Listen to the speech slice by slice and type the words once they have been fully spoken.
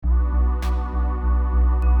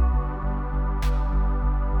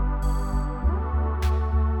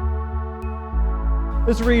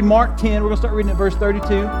Let's read Mark 10. We're going to start reading at verse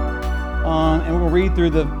 32. And we're going to read through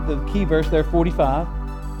the key verse there, 45.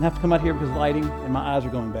 I have to come out here because lighting and my eyes are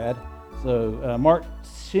going bad. So Mark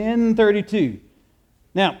 10:32.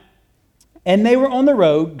 Now, and they were on the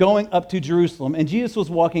road going up to Jerusalem, and Jesus was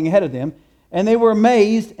walking ahead of them, and they were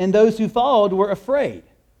amazed, and those who followed were afraid.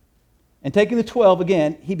 And taking the 12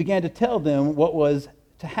 again, he began to tell them what was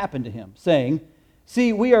to happen to him, saying,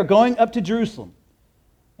 "See, we are going up to Jerusalem,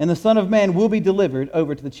 and the Son of Man will be delivered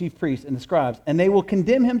over to the chief priests and the scribes, and they will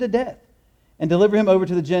condemn him to death, and deliver him over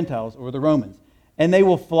to the Gentiles," or the Romans. "And they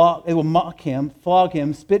will mock him, flog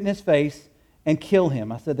him, spit in his face, and kill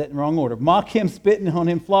him." I said that in the wrong order. "Mock him, spit on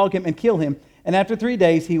him, flog him, and kill him. And after 3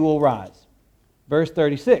 days he will rise." Verse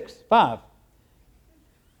 36, 5.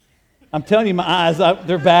 I'm telling you, my eyes,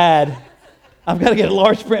 they're bad. I've got to get a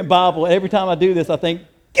large print Bible. Every time I do this, I think,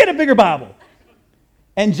 get a bigger Bible.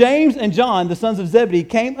 "And James and John, the sons of Zebedee,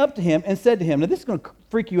 came up to him and said to him," now this is going to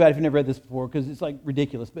freak you out if you've never read this before because it's like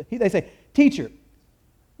ridiculous, but they say, "Teacher,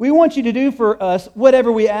 we want you to do for us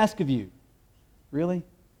whatever we ask of you." Really?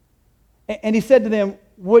 And he said to them,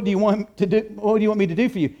 "What do you want to do? What do you want me to do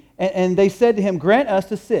for you?" And they said to him, "Grant us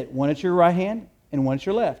to sit, one at your right hand and one at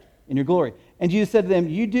your left, in your glory." And Jesus said to them,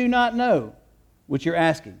 "You do not know what you're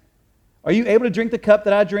asking. Are you able to drink the cup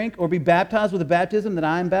that I drink, or be baptized with the baptism that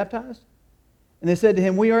I am baptized?" And they said to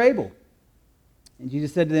him, "We are able." And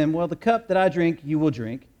Jesus said to them, "Well, the cup that I drink, you will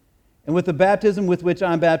drink, and with the baptism with which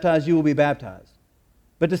I am baptized, you will be baptized.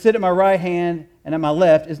 But to sit at my right hand and at my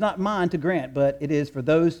left is not mine to grant, but it is for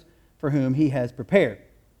those for whom he has prepared."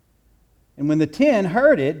 And when the 10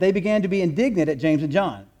 heard it, they began to be indignant at James and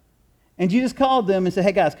John. And Jesus called them and said,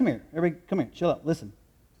 "Hey guys, come here. Everybody, come here. Chill out. Listen."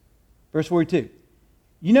 Verse 42.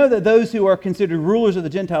 "You know that those who are considered rulers of the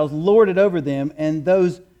Gentiles lord it over them, and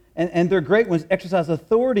their great ones exercise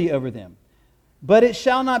authority over them. But it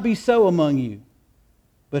shall not be so among you.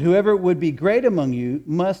 But whoever would be great among you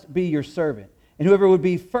must be your servant, and whoever would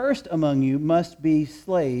be first among you must be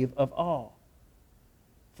slave of all.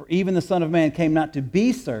 For even the Son of Man came not to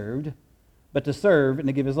be served, but to serve and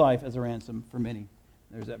to give his life as a ransom for many."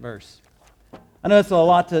 There's that verse. I know that's a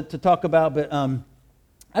lot to talk about, but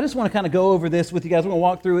I just want to kind of go over this with you guys. We're going to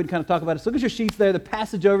walk through it and kind of talk about it. So look at your sheets there. The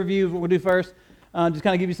passage overview is what we'll do first. Just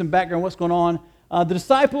kind of give you some background on what's going on. The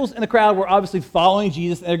disciples and the crowd were obviously following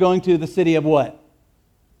Jesus. They're going to the city of what?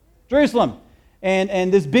 Jerusalem.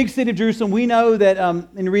 And this big city of Jerusalem, we know that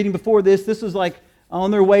in reading before this was like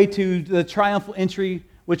on their way to the triumphal entry,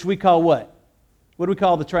 which we call what? What do we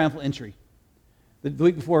call the triumphal entry? The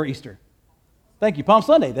week before Easter. Thank you, Palm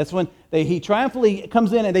Sunday. That's when he triumphantly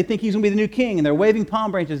comes in and they think he's going to be the new king, and they're waving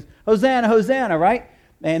palm branches. "Hosanna, Hosanna," right?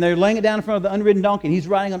 And they're laying it down in front of the unridden donkey, and he's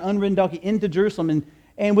riding on an unridden donkey into Jerusalem.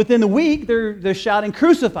 And within the week, they're shouting,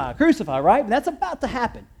 "Crucify, crucify," right? And that's about to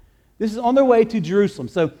happen. This is on their way to Jerusalem.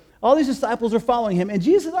 So all these disciples are following him, and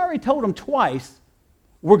Jesus has already told them twice,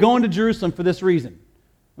 "We're going to Jerusalem for this reason."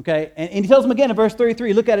 Okay? And he tells them again in verse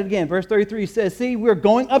 33. Look at it again. Verse 33 says, "See, we're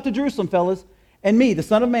going up to Jerusalem, fellas. And me, the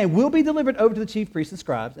Son of Man, will be delivered over to the chief priests and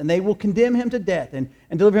scribes, and they will condemn him to death and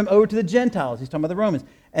deliver him over to the Gentiles." He's talking about the Romans.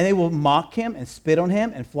 "And they will mock him and spit on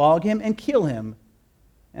him and flog him and kill him.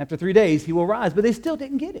 After 3 days he will rise." But they still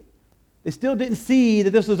didn't get it. They still didn't see that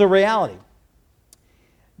this was a reality.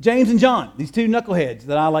 James and John, these two knuckleheads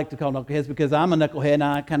that I like to call knuckleheads because I'm a knucklehead and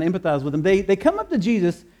I kind of empathize with them. They come up to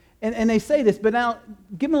Jesus and they say this, but now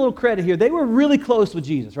give them a little credit here. They were really close with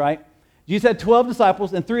Jesus, right? Jesus had 12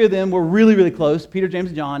 disciples, and 3 of them were really, really close, Peter, James,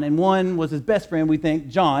 and John, and one was his best friend, we think,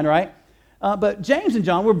 John, right? But James and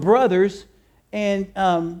John were brothers, and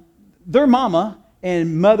their mama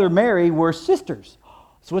and mother Mary were sisters.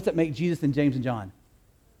 So what's that make Jesus and James and John?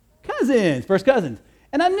 Cousins, first cousins.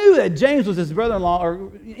 And I knew that James was his brother-in-law,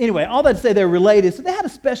 or anyway, all that to say they're related, so they had a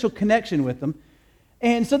special connection with them.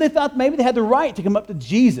 And so they thought maybe they had the right to come up to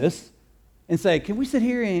Jesus and say, "Can we sit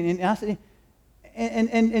here?" And I said,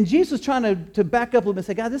 And Jesus was trying to back up a little bit and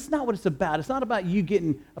say, "God, this is not what it's about. It's not about you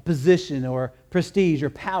getting a position or prestige or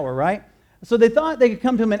power, right?" So they thought they could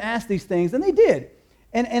come to him and ask these things, and they did.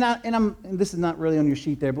 And this is not really on your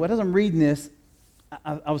sheet there, but as I'm reading this,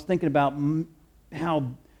 I was thinking about how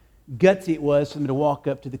gutsy it was for them to walk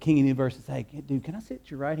up to the king of the universe and say, "Hey, dude, can I sit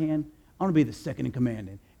at your right hand? I want to be the second in command,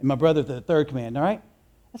 and my brother the third command, all right?"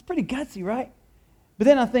 That's pretty gutsy, right? But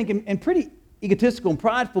then I think, and pretty egotistical and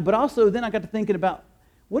prideful, but also then I got to thinking about,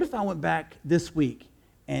 what if I went back this week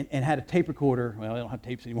and had a tape recorder? Well, I don't have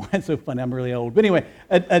tapes anymore. It's so funny. I'm really old. But anyway,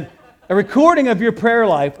 a recording of your prayer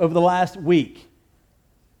life over the last week.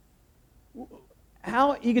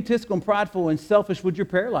 How egotistical and prideful and selfish would your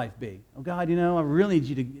prayer life be? "Oh, God, I really need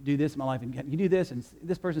you to do this in my life, and you do this, and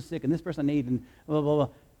this person's sick, and this person I need, and blah, blah, blah."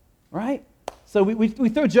 Right? So we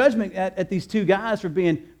throw judgment at these two guys for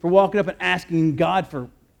walking up and asking God for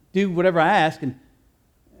do whatever I ask,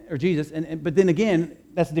 or Jesus. But then again,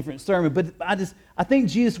 that's a different sermon. But I think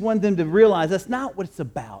Jesus wanted them to realize that's not what it's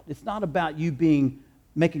about. It's not about you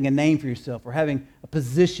making a name for yourself or having a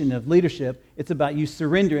position of leadership. It's about you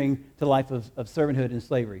surrendering to the life of servanthood and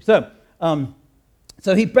slavery. So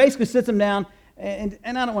he basically sits them down, and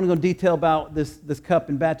I don't want to go into detail about this cup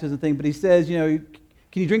and baptism thing, but he says,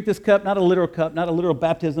 can you drink this cup? Not a literal cup, not a literal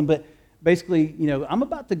baptism, but basically, I'm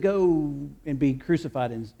about to go and be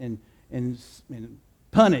crucified and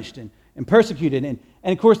punished and persecuted. And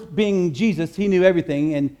of course, being Jesus, he knew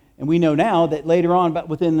everything. And we know now that later on, about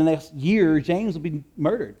within the next year, James will be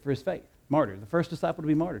murdered for his faith. Martyred, the first disciple to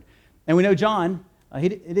be martyred. And we know John,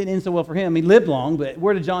 it didn't end so well for him. He lived long, but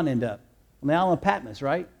where did John end up? On the island of Patmos,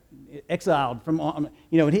 right? Exiled from,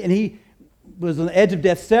 and he was on the edge of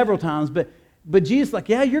death several times. But Jesus,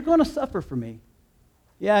 yeah, you're going to suffer for me.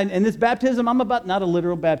 Yeah, and this baptism, I'm about not a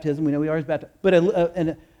literal baptism. We know we are baptized, but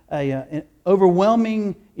an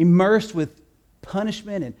overwhelming, immersed with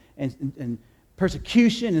punishment and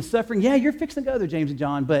persecution and suffering. Yeah, you're fixing to go there, James and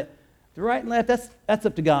John, but the right and left, that's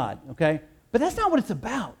up to God, okay? But that's not what it's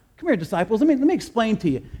about. Come here, disciples. Let me explain to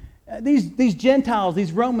you. These Gentiles,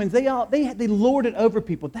 these Romans, they lord it over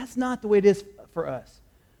people. That's not the way it is for us.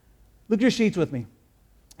 Look at your sheets with me.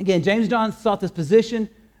 Again, James and John sought this position.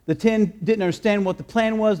 The 10 didn't understand what the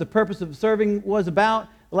plan was, the purpose of serving was about.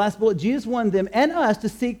 The last bullet, Jesus wanted them and us to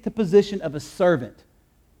seek the position of a servant.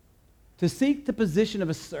 To seek the position of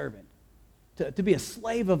a servant. To be a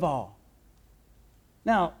slave of all.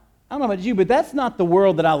 Now, I don't know about you, but that's not the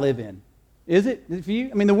world that I live in. Is it for you?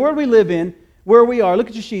 I mean, the world we live in, where we are, look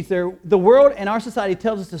at your sheets there. The world and our society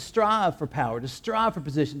tells us to strive for power, to strive for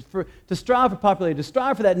positions, to strive for popularity, to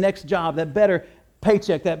strive for that next job, that better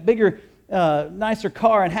paycheck, that bigger, nicer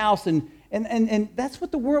car and house. And that's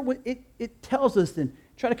what the world, it tells us and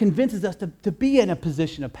try to convinces us to be in a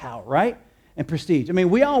position of power, right? And prestige. I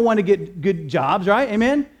mean, we all want to get good jobs, right?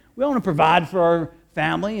 Amen? We all want to provide for our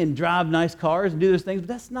family and drive nice cars and do those things,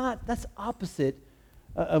 but that's opposite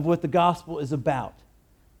of what the gospel is about.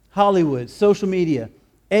 Hollywood, social media,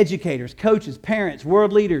 educators, coaches, parents,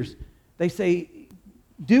 world leaders, they say,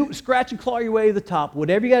 do scratch and claw your way to the top.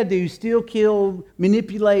 Whatever you got to do, steal, kill,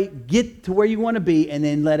 manipulate, get to where you want to be, and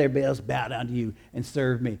then let everybody else bow down to you and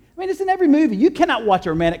serve me. I mean, it's in every movie. You cannot watch a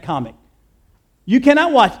romantic comic. You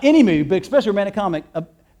cannot watch any movie, but especially a romantic comic,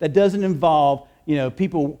 that doesn't involve,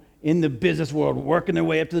 people in the business world working their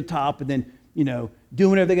way up to the top and then, doing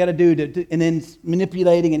whatever they got to do and then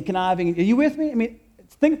manipulating and conniving. Are you with me? I mean,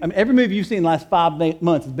 every movie you've seen in the last 5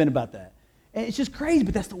 months has been about that. And it's just crazy,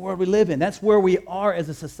 but that's the world we live in. That's where we are as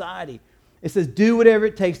a society. It says, do whatever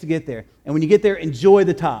it takes to get there. And when you get there, enjoy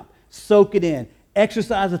the top. Soak it in.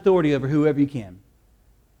 Exercise authority over whoever you can.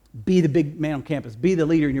 Be the big man on campus. Be the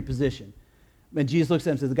leader in your position. And Jesus looks at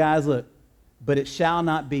them and says, guys, look, but it shall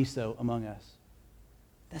not be so among us.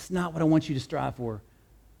 That's not what I want you to strive for,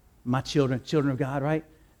 my children of God, right?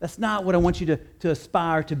 That's not what I want you to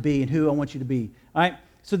aspire to be and who I want you to be, all right?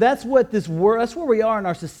 So that's what this world, that's where we are in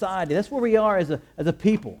our society. That's where we are as a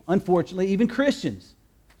people. Unfortunately, even Christians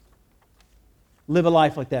live a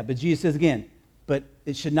life like that. But Jesus says again, but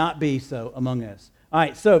it should not be so among us. All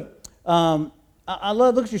right, so I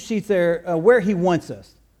love, look at your sheets there, where he wants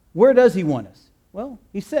us. Where does he want us? Well,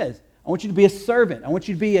 he says, I want you to be a servant. I want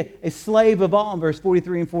you to be a slave of all in verse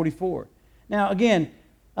 43 and 44. Now, again,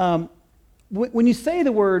 when you say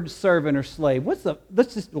the word servant or slave, let's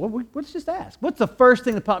just ask. What's the first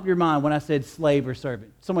thing that popped in your mind when I said slave or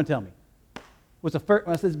servant? Someone tell me. When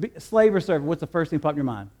I said slave or servant, what's the first thing that popped in your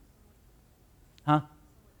mind? Huh?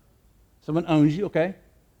 Someone owns you, okay.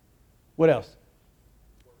 What else?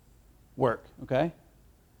 Work, okay.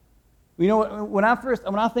 You know, when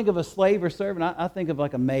I think of a slave or servant, I think of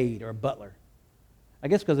like a maid or a butler. I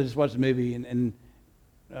guess because I just watched the movie and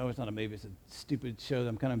no, it's not a movie. It's a stupid show that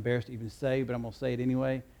I'm kind of embarrassed to even say, but I'm going to say it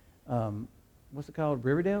anyway. What's it called?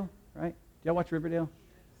 Riverdale, right? Did y'all watch Riverdale?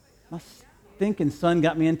 My stinking son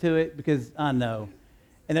got me into it because I know.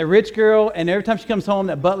 And that rich girl, and every time she comes home,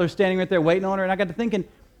 that butler's standing right there waiting on her, and I got to thinking,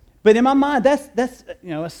 but in my mind, that's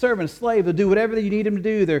a servant, a slave. They'll do whatever you need them to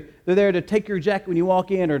do. They're there to take your jacket when you walk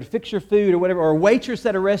in, or to fix your food, or whatever, or a waitress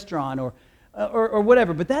at a restaurant, or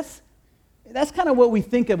whatever. But that's kind of what we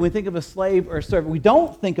think of when we think of a slave or a servant. We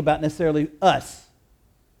don't think about necessarily us.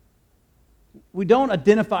 We don't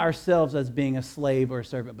identify ourselves as being a slave or a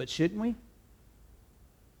servant, but shouldn't we?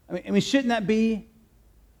 I mean, shouldn't that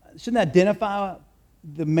identify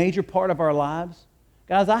the major part of our lives?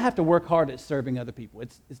 Guys, I have to work hard at serving other people.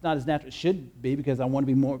 It's not as natural. It should be because I want to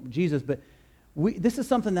be more Jesus, but This is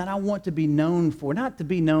something that I want to be known for, not to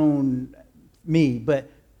be known me, but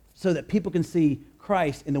so that people can see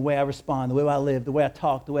Christ in the way I respond, the way I live, the way I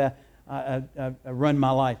talk, the way I run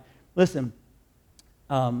my life. Listen,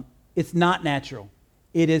 it's not natural.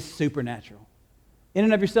 It is supernatural. In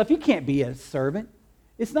and of yourself, you can't be a servant.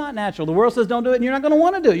 It's not natural. The world says don't do it, and you're not going to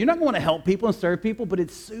want to do it. You're not going to want to help people and serve people, but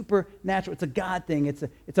it's supernatural. It's a God thing. It's a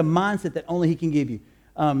mindset that only He can give you.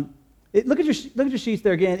 Look at your sheets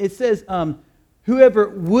there again. It says, whoever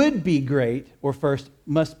would be great or first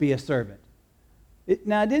must be a servant.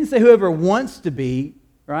 Now, it didn't say whoever wants to be,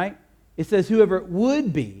 right? It says whoever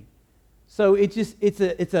would be. So it's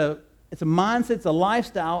a mindset, it's a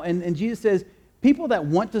lifestyle, and Jesus says, people that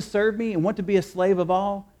want to serve me and want to be a slave of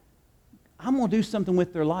all, I'm going to do something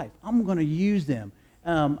with their life. I'm going to use them.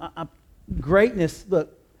 Greatness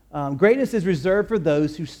is reserved for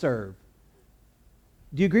those who serve.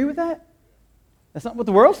 Do you agree with that? That's not what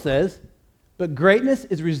the world says, but greatness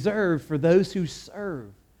is reserved for those who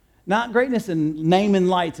serve. Not greatness in name and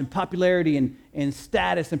lights and popularity and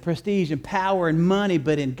status and prestige and power and money,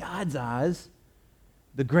 but in God's eyes,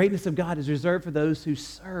 the greatness of God is reserved for those who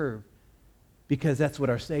serve, because that's what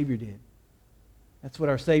our Savior did. That's what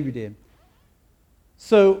our Savior did.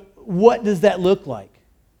 So what does that look like?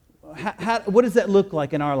 What does that look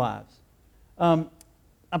like in our lives? I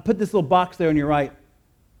put this little box there on your right,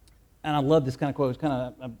 and I love this kind of quote. It's kind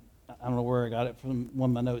of, I don't know where I got it from,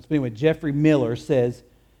 one of my notes. But anyway, Jeffrey Miller says,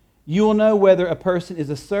 "You will know whether a person is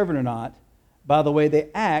a servant or not by the way they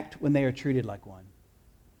act when they are treated like one."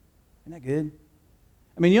 Isn't that good?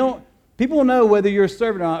 I mean, people will know whether you're a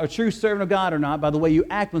servant or not, a true servant of God or not, by the way you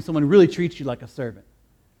act when someone really treats you like a servant.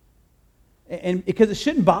 And because it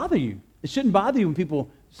shouldn't bother you. It shouldn't bother you when people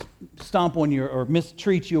stomp on you or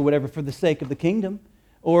mistreat you or whatever for the sake of the kingdom.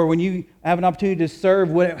 Or when you have an opportunity to serve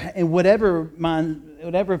in whatever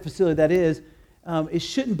facility that is, it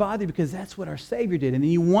shouldn't bother you, because that's what our Savior did. And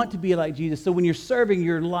you want to be like Jesus. So when you're serving,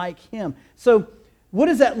 you're like Him. So what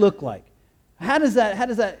does that look like? How does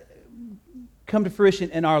that come to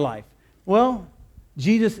fruition in our life? Well,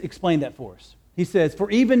 Jesus explained that for us. He says,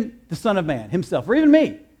 for even the Son of Man Himself, or even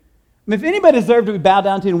me. I mean, if anybody deserved to be bowed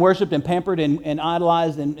down to and worshipped and pampered and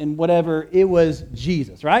idolized and whatever, it was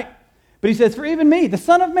Jesus, right? But He says, for even me, the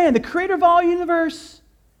Son of Man, the creator of all universe,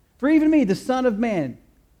 for even me, the Son of Man,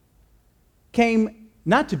 came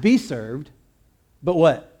not to be served, but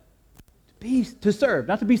what? To serve.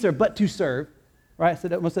 Not to be served, but to serve. Right?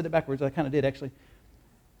 I almost said it backwards. I kind of did, actually.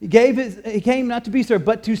 He came not to be served,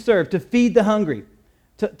 but to serve, to feed the hungry,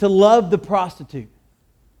 to love the prostitute,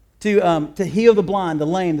 to heal the blind, the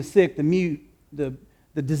lame, the sick, the mute, the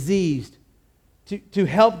diseased, to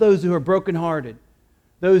help those who are brokenhearted,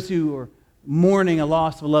 those who are mourning a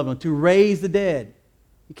loss of a loved one, to raise the dead.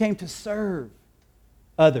 He came to serve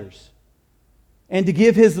others and to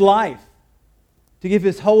give His life, to give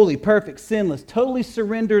His holy, perfect, sinless, totally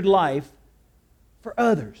surrendered life for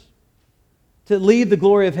others, to leave the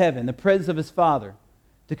glory of heaven, the presence of His Father,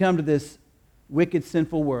 to come to this wicked,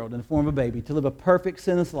 sinful world in the form of a baby, to live a perfect,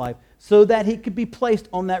 sinless life so that He could be placed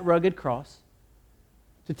on that rugged cross,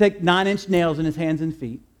 to take 9-inch nails in His hands and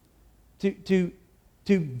feet, to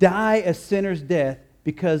die a sinner's death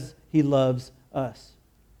because He loves us.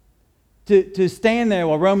 To stand there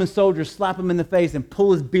while Roman soldiers slap Him in the face and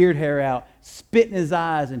pull His beard hair out, spit in His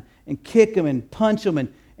eyes and kick Him and punch Him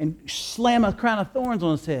and slam a crown of thorns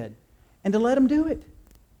on His head, and to let Him do it.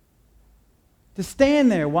 To stand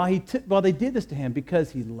there while they did this to Him,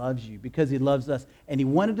 because He loves you, because He loves us, and He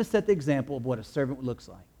wanted to set the example of what a servant looks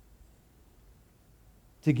like.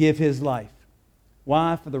 To give His life.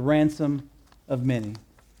 Why? For the ransom of many.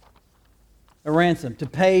 A ransom, to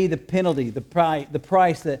pay the penalty, the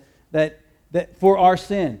price that for our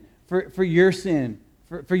sin, for your sin,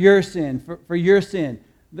 for your sin, for your sin.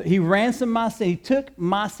 He ransomed my sin. He took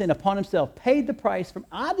my sin upon Himself, paid the price from.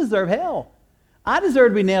 I deserve hell. I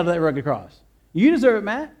deserve to be nailed to that rugged cross. You deserve it,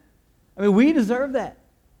 Matt. I mean, we deserve that.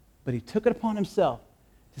 But He took it upon Himself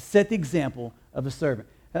to set the example of a servant.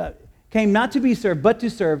 Came not to be served, but to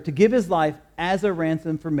serve, to give His life as a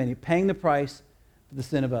ransom for many, paying the price for the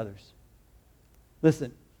sin of others.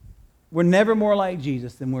 Listen, we're never more like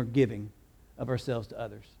Jesus than we're giving of ourselves to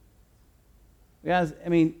others. Guys, I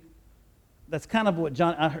mean, that's kind of what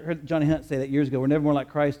I heard Johnny Hunt say that years ago. We're never more like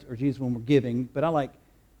Christ or Jesus when we're giving, but I like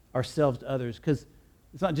ourselves to others, because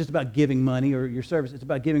it's not just about giving money or your service. It's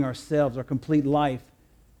about giving ourselves, our complete life,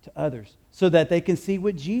 to others so that they can see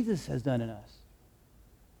what Jesus has done in us.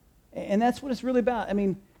 And that's what it's really about. I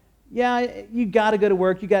mean, yeah, you got to go to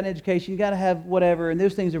work, you got an education, you got to have whatever, and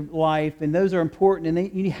those things are life, and those are important,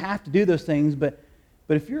 and you have to do those things. But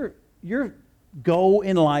if you're goal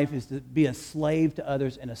in life is to be a slave to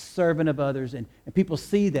others and a servant of others, and people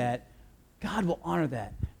see that, God will honor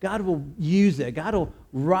that. God will use it. God will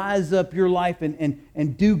rise up your life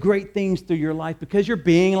and do great things through your life because you're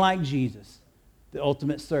being like Jesus, the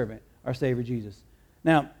ultimate servant, our Savior Jesus.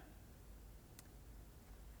 Now,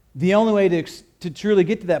 the only way to truly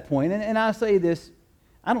get to that point, and I say this,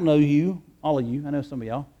 I don't know you, all of you, I know some of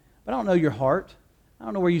y'all, but I don't know your heart. I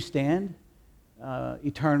don't know where you stand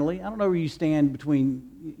eternally. I don't know where you stand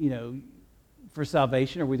between, for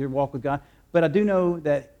salvation or with your walk with God. But I do know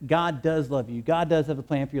that God does love you. God does have a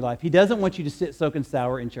plan for your life. He doesn't want you to sit soaking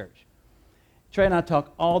sour in church. Trey and I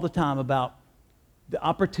talk all the time about the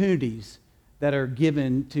opportunities that are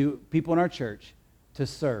given to people in our church to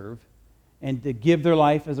serve and to give their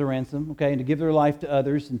life as a ransom, okay, and to give their life to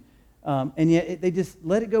others. And yet they just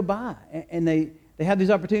let it go by. And they have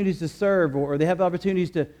these opportunities to serve, or they have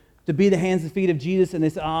opportunities to be the hands and feet of Jesus, and they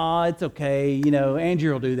say, it's okay,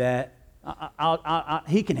 Andrew will do that.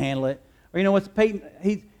 He can handle it. Or what's Peyton?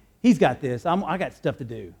 He's got this. I got stuff to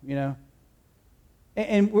do.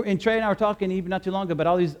 And Trey and I were talking even not too long ago about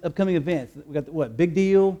all these upcoming events. We got Big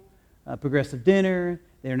Deal, Progressive Dinner,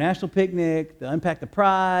 the International Picnic, the Unpack the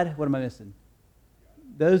Pride. What am I missing?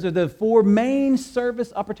 Those are the 4 main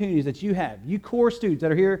service opportunities that you have. You core students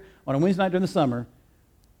that are here on a Wednesday night during the summer,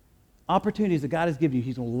 opportunities that God has given you.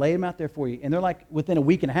 He's going to lay them out there for you. And they're like within a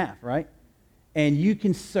week and a half, right? And you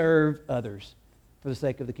can serve others for the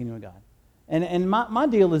sake of the kingdom of God. And my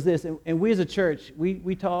deal is this, and we as a church,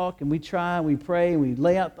 we talk and we try and we pray and we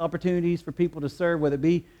lay out opportunities for people to serve, whether it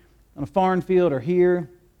be on a foreign field or here.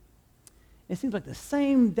 It seems like the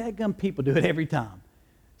same dadgum people do it every time.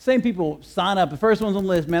 Same people sign up. The first one's on the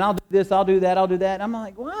list, man, I'll do this, I'll do that, I'll do that. And I'm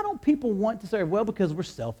like, why don't people want to serve? Well, because we're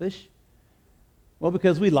selfish. Well,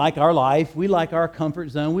 because we like our life. We like our comfort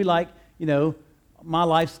zone. We like, my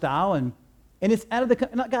lifestyle. And it's out of the,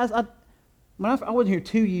 guys, I wasn't here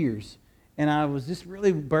 2 years. And I was just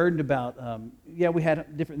really burdened about, we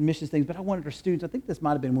had different missions things, but I wanted our students, I think this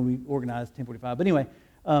might have been when we organized 1045. But anyway,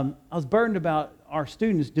 I was burdened about our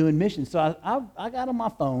students doing missions. So I got on my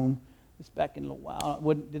phone, it's back in a little while,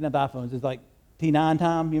 didn't have iPhones, it's like T9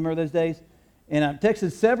 time, you remember those days? And I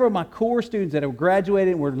texted several of my core students that have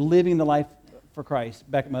graduated and were living the life for Christ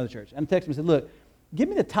back at my other church. And I texted them and said, look, give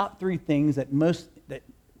me the top 3 things that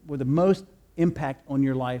were the most impact on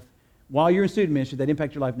your life while you're in student ministry that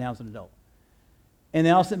impact your life now as an adult. And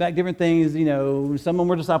they all sent back different things, some of them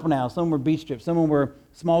were Disciple Now, some were beach trips, some of them were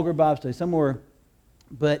small group Bible studies, some were,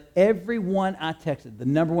 but every one I texted, the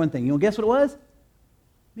number one thing, guess what it was?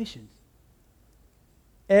 Missions.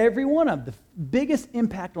 Every one of them, the biggest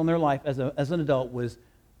impact on their life as an adult was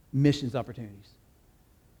missions opportunities.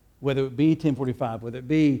 Whether it be 1045, whether it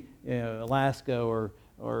be Alaska or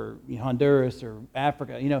Honduras or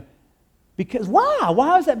Africa, because why?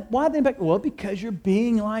 Why is that? Why the impact? Well, because you're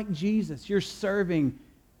being like Jesus. You're serving.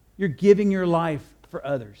 You're giving your life for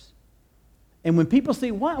others. And when people see,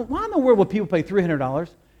 why in the world would people pay $300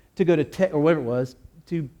 to go to or whatever it was,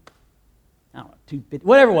 I don't know, $250,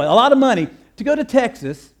 whatever it was, a lot of money to go to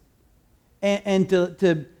Texas and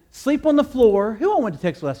to sleep on the floor. Who all went to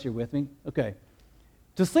Texas last year with me? Okay.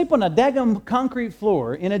 To sleep on a daggum concrete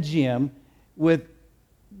floor in a gym with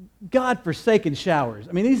God-forsaken showers.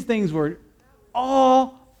 I mean, these things were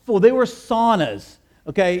awful. They were saunas,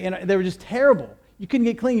 okay? And they were just terrible. You couldn't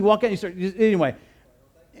get clean. You walk out and you start, anyway.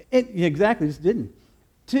 Exactly, just didn't.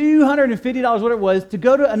 $250, what it was, to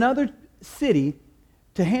go to another city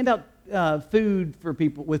to hand out food for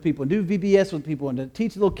people, with people, and do VBS with people, and to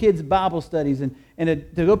teach little kids Bible studies, and to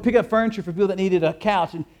go pick up furniture for people that needed a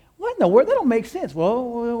couch. And what in the world? That don't make sense.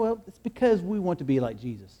 Well, it's because we want to be like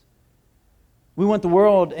Jesus. We want the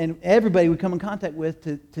world and everybody we come in contact with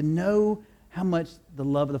to know how much the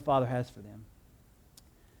love of the Father has for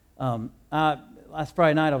them. Last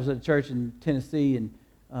Friday night, I was at a church in Tennessee, and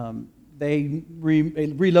they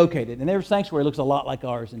relocated, and their sanctuary looks a lot like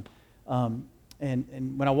ours. And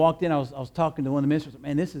when I walked in, I was talking to one of the ministers.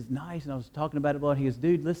 Man, this is nice. And I was talking about it. He goes,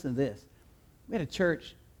 dude, listen to this. We had a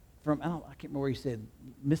church from I can't remember where he said,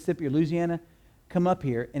 Mississippi or Louisiana, come up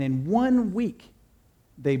here, and in 1 week,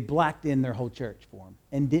 they blacked in their whole church for them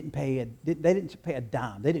and they didn't pay a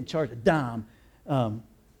dime. They didn't charge a dime.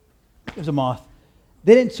 There's a moth.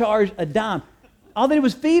 They didn't charge a dime. All they did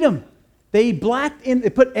was feed them. They blacked in.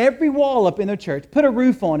 They put every wall up in their church, put a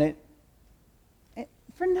roof on it,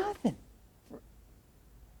 for nothing.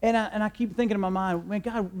 And I keep thinking in my mind, man,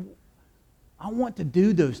 God, I want to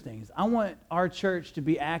do those things. I want our church to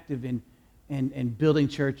be active in building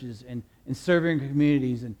churches and serving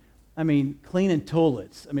communities and, cleaning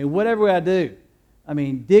toilets. Whatever I do. I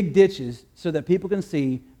mean, dig ditches so that people can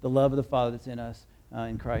see the love of the Father that's in us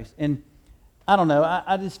in Christ. And I don't know,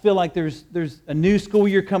 I just feel like there's a new school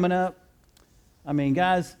year coming up. I mean,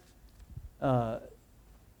 guys,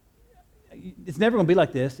 it's never going to be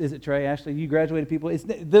like this, is it, Trey? Ashley, you graduated people.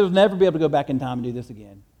 They'll never be able to go back in time and do this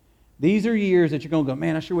again. These are years that you're going to go,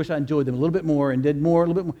 man, I sure wish I enjoyed them a little bit more and did more, a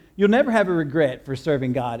little bit more. You'll never have a regret for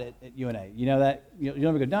serving God at UNA. You know that? You'll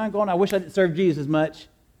never go, doggone, I wish I didn't serve Jesus as much.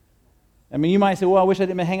 I mean, you might say, well, I wish I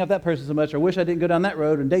didn't hang out that person so much, or I wish I didn't go down that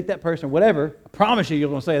road and date that person, or whatever. I promise you, you're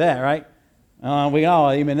going to say that, right? We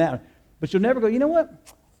all even that. But you'll never go, you know what?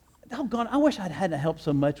 Doggone, I wish I hadn't helped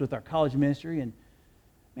so much with our college ministry, and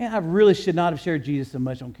man, I really should not have shared Jesus so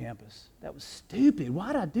much on campus. That was stupid.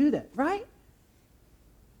 Why did I do that, right?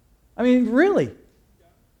 I mean, really.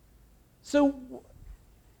 So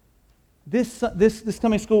this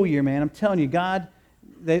coming school year, man, I'm telling you, God,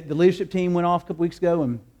 the leadership team went off a couple weeks ago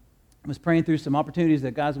and was praying through some opportunities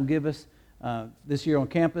that God will give us this year on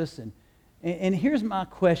campus. And here's my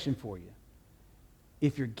question for you.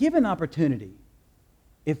 If you're given opportunity,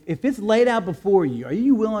 if it's laid out before you, are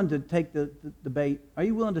you willing to take the bait? Are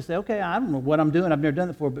you willing to say, okay, I don't know what I'm doing. I've never done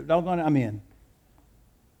it before, but doggone it, I'm in.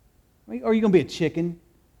 Or are you going to be a chicken?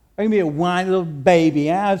 Are you going to be a whiny little baby?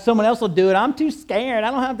 Someone else will do it. I'm too scared. I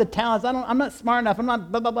don't have the talents. I'm not smart enough. I'm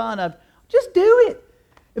not blah, blah, blah enough. Just do it.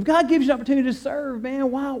 If God gives you an opportunity to serve, man,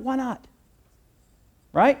 why not?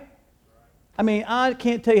 Right? I mean, I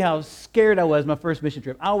can't tell you how scared I was my first mission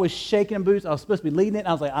trip. I was shaking in boots. I was supposed to be leading it. And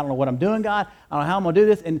I was like, I don't know what I'm doing, God. I don't know how I'm going to do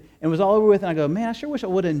this. And it was all over with. And I go, man, I sure wish I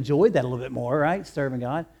would have enjoyed that a little bit more, right? Serving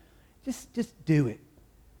God. Just do it.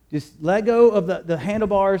 Just let go of the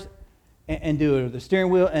handlebars and do it, or the steering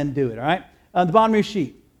wheel and do it, all right? The bottom of your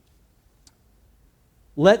sheet.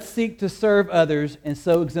 Let's seek to serve others and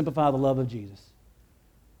so exemplify the love of Jesus.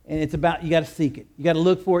 And it's about, you got to seek it. You got to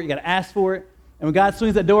look for it. You got to ask for it. And when God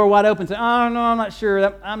swings that door wide open and say, oh, no, I'm not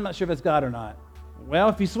sure. I'm not sure if that's God or not. Well,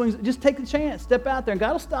 if he swings, just take the chance. Step out there. And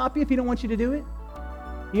God will stop you if he don't want you to do it.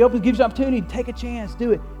 He gives you opportunity. Take a chance.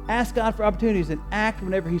 Do it. Ask God for opportunities and act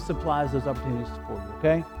whenever he supplies those opportunities for you,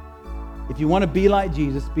 okay? If you want to be like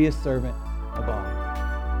Jesus, be a servant.